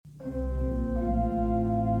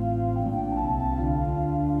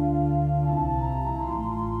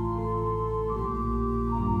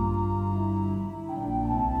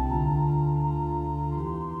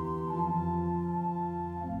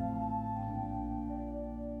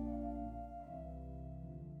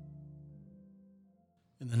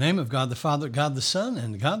In the name of God the Father, God the Son,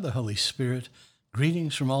 and God the Holy Spirit,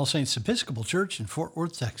 greetings from All Saints Episcopal Church in Fort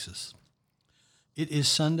Worth, Texas. It is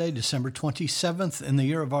Sunday, December 27th in the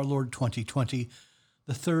year of our Lord 2020,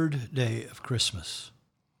 the third day of Christmas.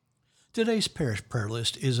 Today's parish prayer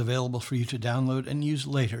list is available for you to download and use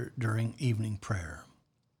later during evening prayer.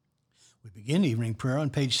 We begin evening prayer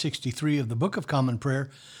on page 63 of the Book of Common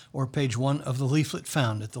Prayer, or page 1 of the leaflet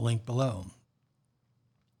found at the link below.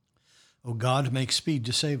 O God, make speed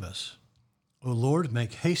to save us. O Lord,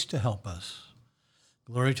 make haste to help us.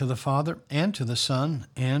 Glory to the Father, and to the Son,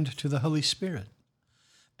 and to the Holy Spirit,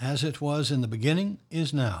 as it was in the beginning,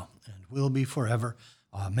 is now, and will be forever.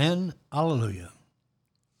 Amen. Alleluia.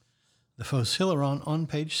 The Phos Hilaron on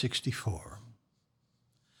page 64.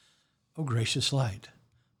 O gracious light,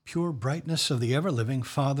 pure brightness of the ever-living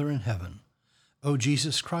Father in heaven, O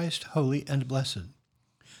Jesus Christ, holy and blessed,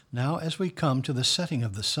 now as we come to the setting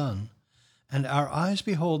of the sun, and our eyes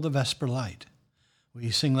behold the vesper light,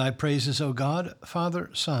 we sing thy praises, O God, Father,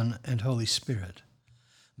 Son, and Holy Spirit.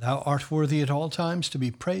 Thou art worthy at all times to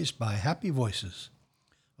be praised by happy voices,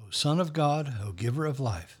 O Son of God, O Giver of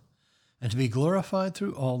life, and to be glorified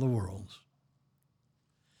through all the worlds.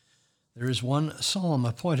 There is one psalm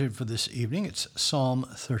appointed for this evening. It's Psalm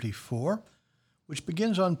 34, which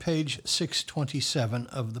begins on page 627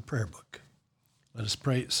 of the prayer book. Let us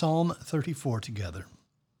pray Psalm 34 together.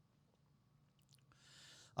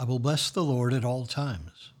 I will bless the Lord at all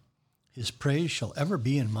times. His praise shall ever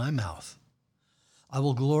be in my mouth. I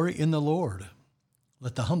will glory in the Lord.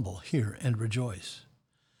 Let the humble hear and rejoice.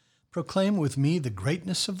 Proclaim with me the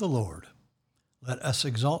greatness of the Lord. Let us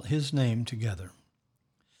exalt his name together.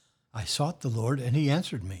 I sought the Lord, and he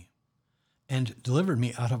answered me, and delivered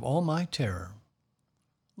me out of all my terror.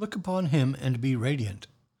 Look upon him and be radiant,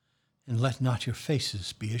 and let not your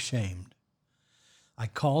faces be ashamed. I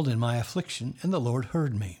called in my affliction, and the Lord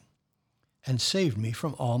heard me, and saved me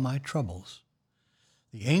from all my troubles.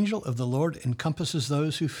 The angel of the Lord encompasses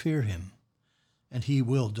those who fear him, and he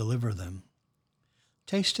will deliver them.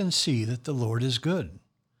 Taste and see that the Lord is good.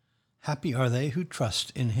 Happy are they who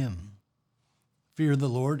trust in him. Fear the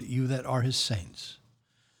Lord, you that are his saints.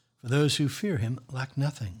 For those who fear him lack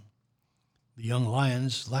nothing. The young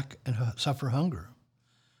lions lack and suffer hunger,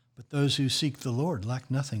 but those who seek the Lord lack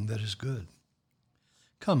nothing that is good.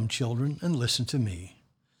 Come, children, and listen to me.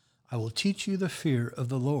 I will teach you the fear of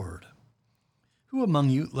the Lord. Who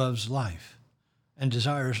among you loves life, and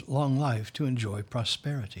desires long life to enjoy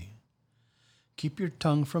prosperity? Keep your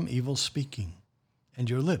tongue from evil speaking,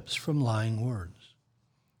 and your lips from lying words.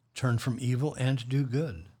 Turn from evil and do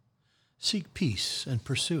good. Seek peace and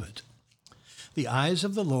pursue it. The eyes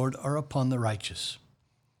of the Lord are upon the righteous,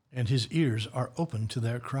 and his ears are open to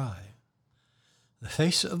their cry. The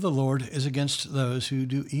face of the Lord is against those who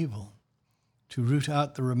do evil, to root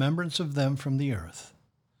out the remembrance of them from the earth.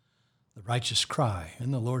 The righteous cry,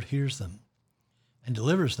 and the Lord hears them, and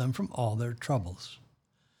delivers them from all their troubles.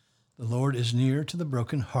 The Lord is near to the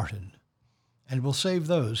brokenhearted, and will save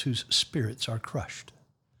those whose spirits are crushed.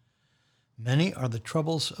 Many are the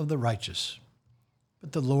troubles of the righteous,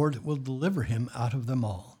 but the Lord will deliver him out of them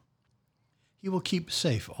all. He will keep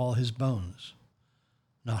safe all his bones.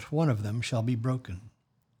 Not one of them shall be broken.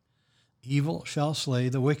 Evil shall slay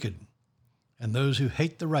the wicked, and those who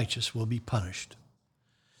hate the righteous will be punished.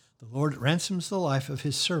 The Lord ransoms the life of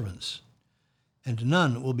his servants, and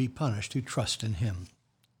none will be punished who trust in him.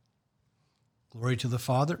 Glory to the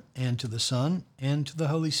Father, and to the Son, and to the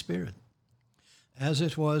Holy Spirit, as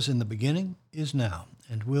it was in the beginning, is now,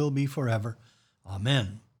 and will be forever.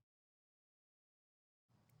 Amen.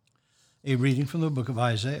 A reading from the book of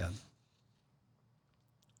Isaiah.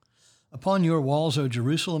 Upon your walls, O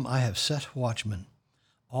Jerusalem, I have set watchmen.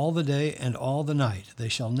 All the day and all the night they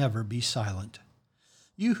shall never be silent.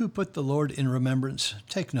 You who put the Lord in remembrance,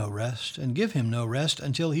 take no rest, and give him no rest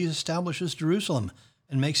until he establishes Jerusalem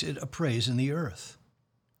and makes it a praise in the earth.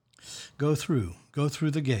 Go through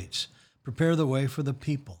the gates, prepare the way for the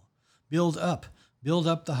people. Build up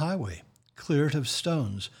the highway, clear it of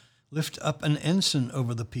stones, lift up an ensign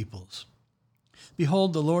over the peoples.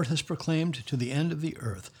 Behold, the Lord has proclaimed to the end of the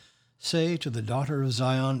earth. Say to the daughter of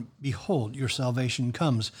Zion, behold, your salvation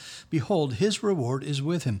comes. Behold, his reward is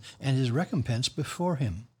with him, and his recompense before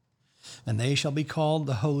him. And they shall be called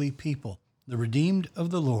the holy people, the redeemed of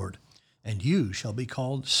the Lord. And you shall be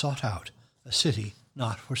called sought out, a city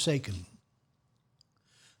not forsaken.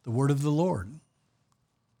 The word of the Lord.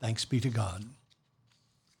 Thanks be to God.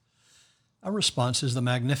 Our response is the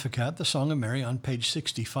Magnificat, the Song of Mary, on page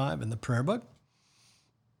 65 in the prayer book.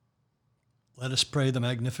 Let us pray the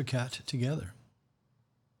Magnificat together.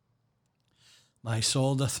 My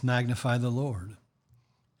soul doth magnify the Lord,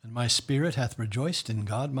 and my spirit hath rejoiced in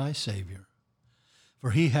God my Saviour.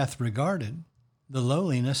 For he hath regarded the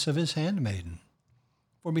lowliness of his handmaiden.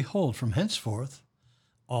 For behold, from henceforth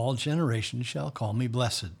all generations shall call me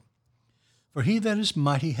blessed. For he that is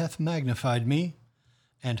mighty hath magnified me,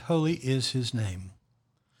 and holy is his name.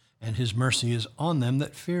 And his mercy is on them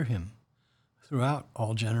that fear him throughout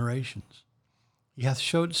all generations. He hath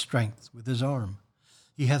showed strength with his arm.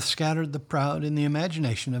 He hath scattered the proud in the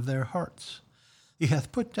imagination of their hearts. He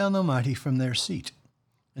hath put down the mighty from their seat,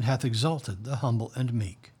 and hath exalted the humble and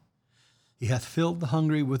meek. He hath filled the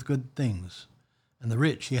hungry with good things, and the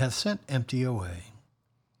rich he hath sent empty away.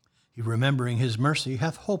 He, remembering his mercy,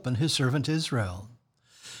 hath holpen his servant Israel,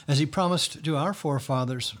 as he promised to our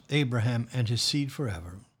forefathers Abraham and his seed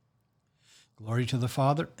forever. Glory to the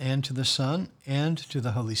Father, and to the Son, and to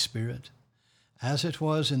the Holy Spirit, as it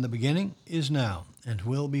was in the beginning, is now, and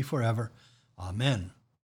will be forever. Amen.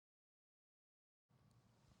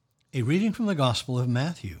 A reading from the Gospel of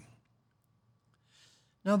Matthew.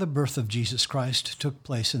 Now the birth of Jesus Christ took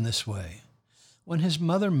place in this way. When his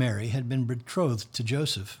mother Mary had been betrothed to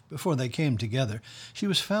Joseph, before they came together, she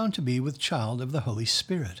was found to be with child of the Holy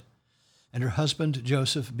Spirit. And her husband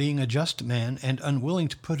Joseph, being a just man and unwilling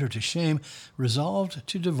to put her to shame, resolved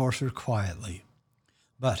to divorce her quietly.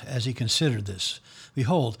 But as he considered this,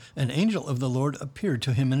 behold, an angel of the Lord appeared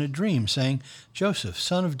to him in a dream, saying, Joseph,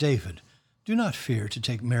 son of David, do not fear to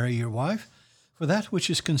take Mary your wife, for that which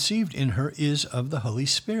is conceived in her is of the Holy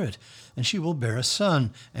Spirit, and she will bear a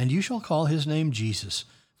son, and you shall call his name Jesus,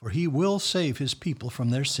 for he will save his people from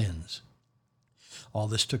their sins. All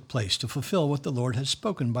this took place to fulfill what the Lord had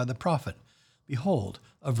spoken by the prophet. Behold,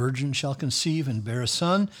 a virgin shall conceive and bear a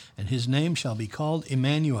son, and his name shall be called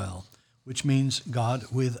Emmanuel, which means God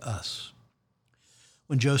with us.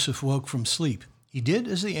 When Joseph woke from sleep, he did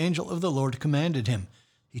as the angel of the Lord commanded him.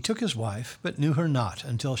 He took his wife, but knew her not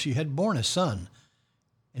until she had borne a son,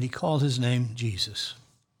 and he called his name Jesus.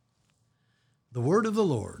 The word of the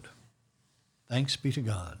Lord. Thanks be to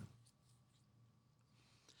God.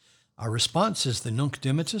 Our response is the Nunc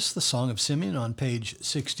Dimittis, the Song of Simeon, on page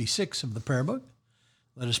 66 of the prayer book.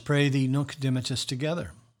 Let us pray the Nunc Dimittis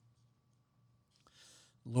together.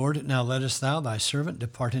 Lord, now lettest thou thy servant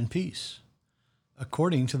depart in peace,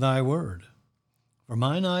 according to thy word. For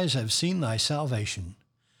mine eyes have seen thy salvation,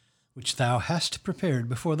 which thou hast prepared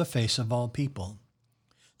before the face of all people,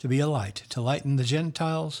 to be a light to lighten the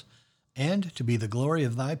Gentiles, and to be the glory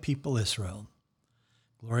of thy people Israel.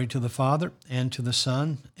 Glory to the Father, and to the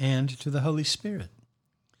Son, and to the Holy Spirit,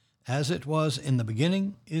 as it was in the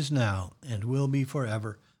beginning, is now, and will be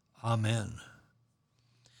forever. Amen.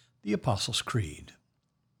 The Apostles' Creed.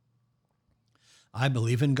 I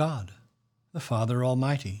believe in God, the Father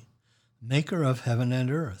Almighty, maker of heaven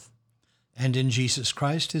and earth, and in Jesus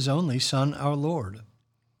Christ, his only Son, our Lord,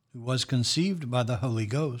 who was conceived by the Holy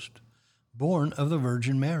Ghost, born of the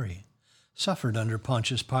Virgin Mary, suffered under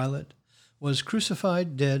Pontius Pilate, was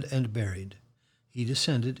crucified, dead, and buried. He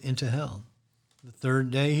descended into hell. The third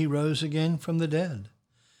day he rose again from the dead.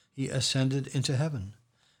 He ascended into heaven,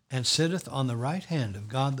 and sitteth on the right hand of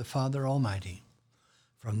God the Father Almighty.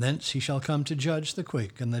 From thence he shall come to judge the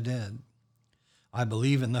quick and the dead. I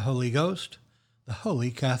believe in the Holy Ghost, the Holy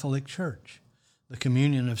Catholic Church, the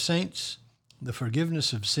communion of saints, the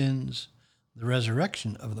forgiveness of sins, the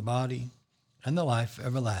resurrection of the body, and the life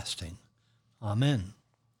everlasting. Amen.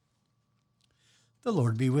 The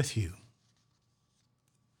Lord be with you.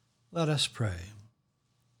 Let us pray.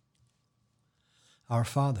 Our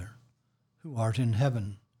Father, who art in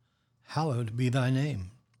heaven, hallowed be thy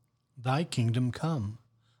name. Thy kingdom come,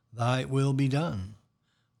 thy will be done,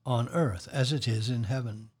 on earth as it is in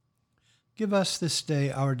heaven. Give us this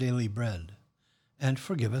day our daily bread, and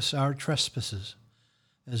forgive us our trespasses,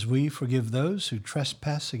 as we forgive those who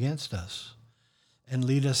trespass against us. And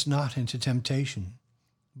lead us not into temptation,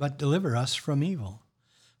 but deliver us from evil.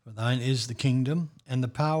 For thine is the kingdom, and the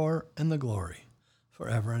power, and the glory,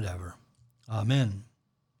 forever and ever. Amen.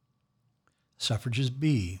 Suffrages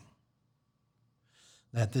B.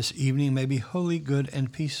 That this evening may be holy, good,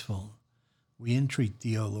 and peaceful, we entreat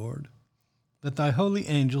thee, O Lord, that thy holy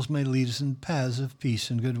angels may lead us in paths of peace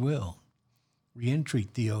and goodwill. We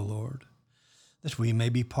entreat thee, O Lord, that we may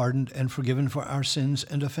be pardoned and forgiven for our sins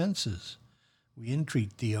and offenses. We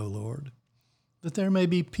entreat thee, O Lord, that there may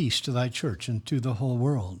be peace to thy church and to the whole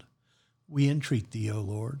world. We entreat thee, O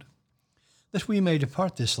Lord, that we may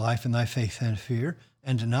depart this life in thy faith and fear,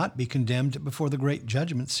 and not be condemned before the great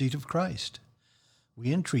judgment seat of Christ.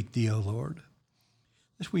 We entreat thee, O Lord,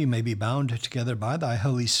 that we may be bound together by thy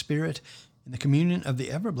Holy Spirit in the communion of the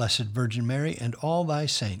ever-blessed Virgin Mary and all thy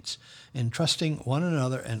saints, entrusting one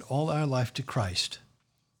another and all our life to Christ,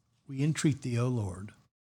 we entreat thee, O Lord.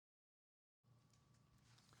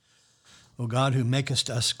 O God, who makest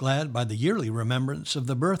us glad by the yearly remembrance of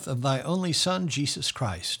the birth of thy only Son, Jesus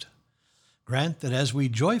Christ, grant that as we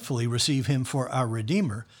joyfully receive him for our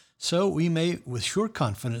Redeemer, so we may with sure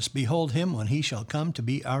confidence behold him when he shall come to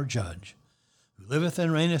be our judge, who liveth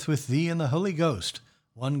and reigneth with thee in the Holy Ghost,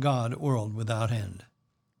 one God, world without end.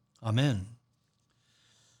 Amen.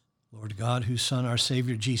 Lord God, whose Son, our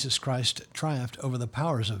Savior Jesus Christ, triumphed over the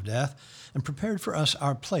powers of death and prepared for us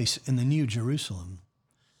our place in the New Jerusalem,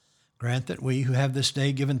 grant that we, who have this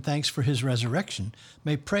day given thanks for his resurrection,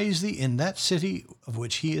 may praise thee in that city of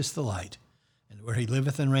which he is the light, and where he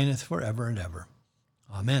liveth and reigneth forever and ever.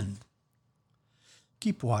 Amen.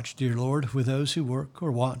 Keep watch, dear Lord, with those who work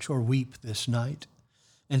or watch or weep this night,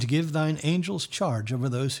 and give thine angels charge over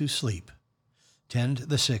those who sleep. Tend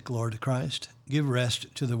the sick, Lord Christ. Give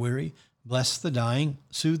rest to the weary. Bless the dying.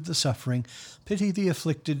 Soothe the suffering. Pity the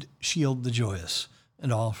afflicted. Shield the joyous.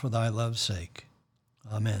 And all for thy love's sake.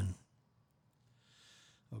 Amen.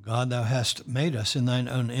 O God, thou hast made us in thine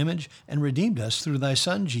own image and redeemed us through thy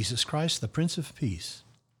Son, Jesus Christ, the Prince of Peace.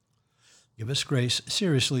 Give us grace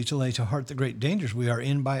seriously to lay to heart the great dangers we are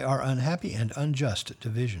in by our unhappy and unjust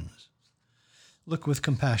divisions. Look with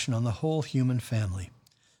compassion on the whole human family.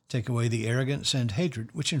 Take away the arrogance and hatred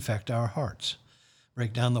which infect our hearts.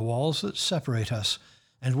 Break down the walls that separate us,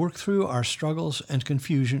 and work through our struggles and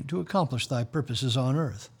confusion to accomplish thy purposes on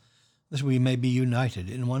earth, that we may be united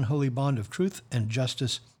in one holy bond of truth and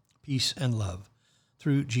justice, peace and love,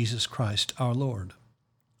 through Jesus Christ our Lord.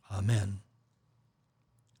 Amen.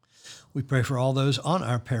 We pray for all those on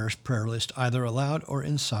our parish prayer list, either aloud or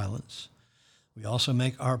in silence. We also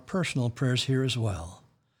make our personal prayers here as well.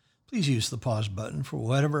 Please use the pause button for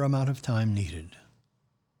whatever amount of time needed.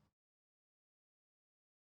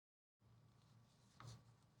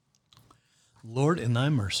 Lord, in thy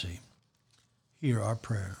mercy, hear our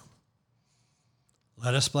prayer.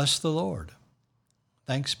 Let us bless the Lord.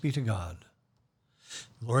 Thanks be to God.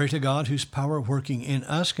 Glory to God, whose power working in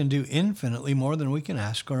us can do infinitely more than we can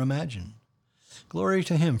ask or imagine. Glory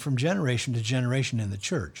to him from generation to generation in the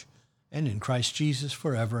church and in Christ Jesus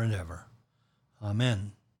forever and ever.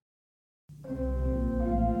 Amen.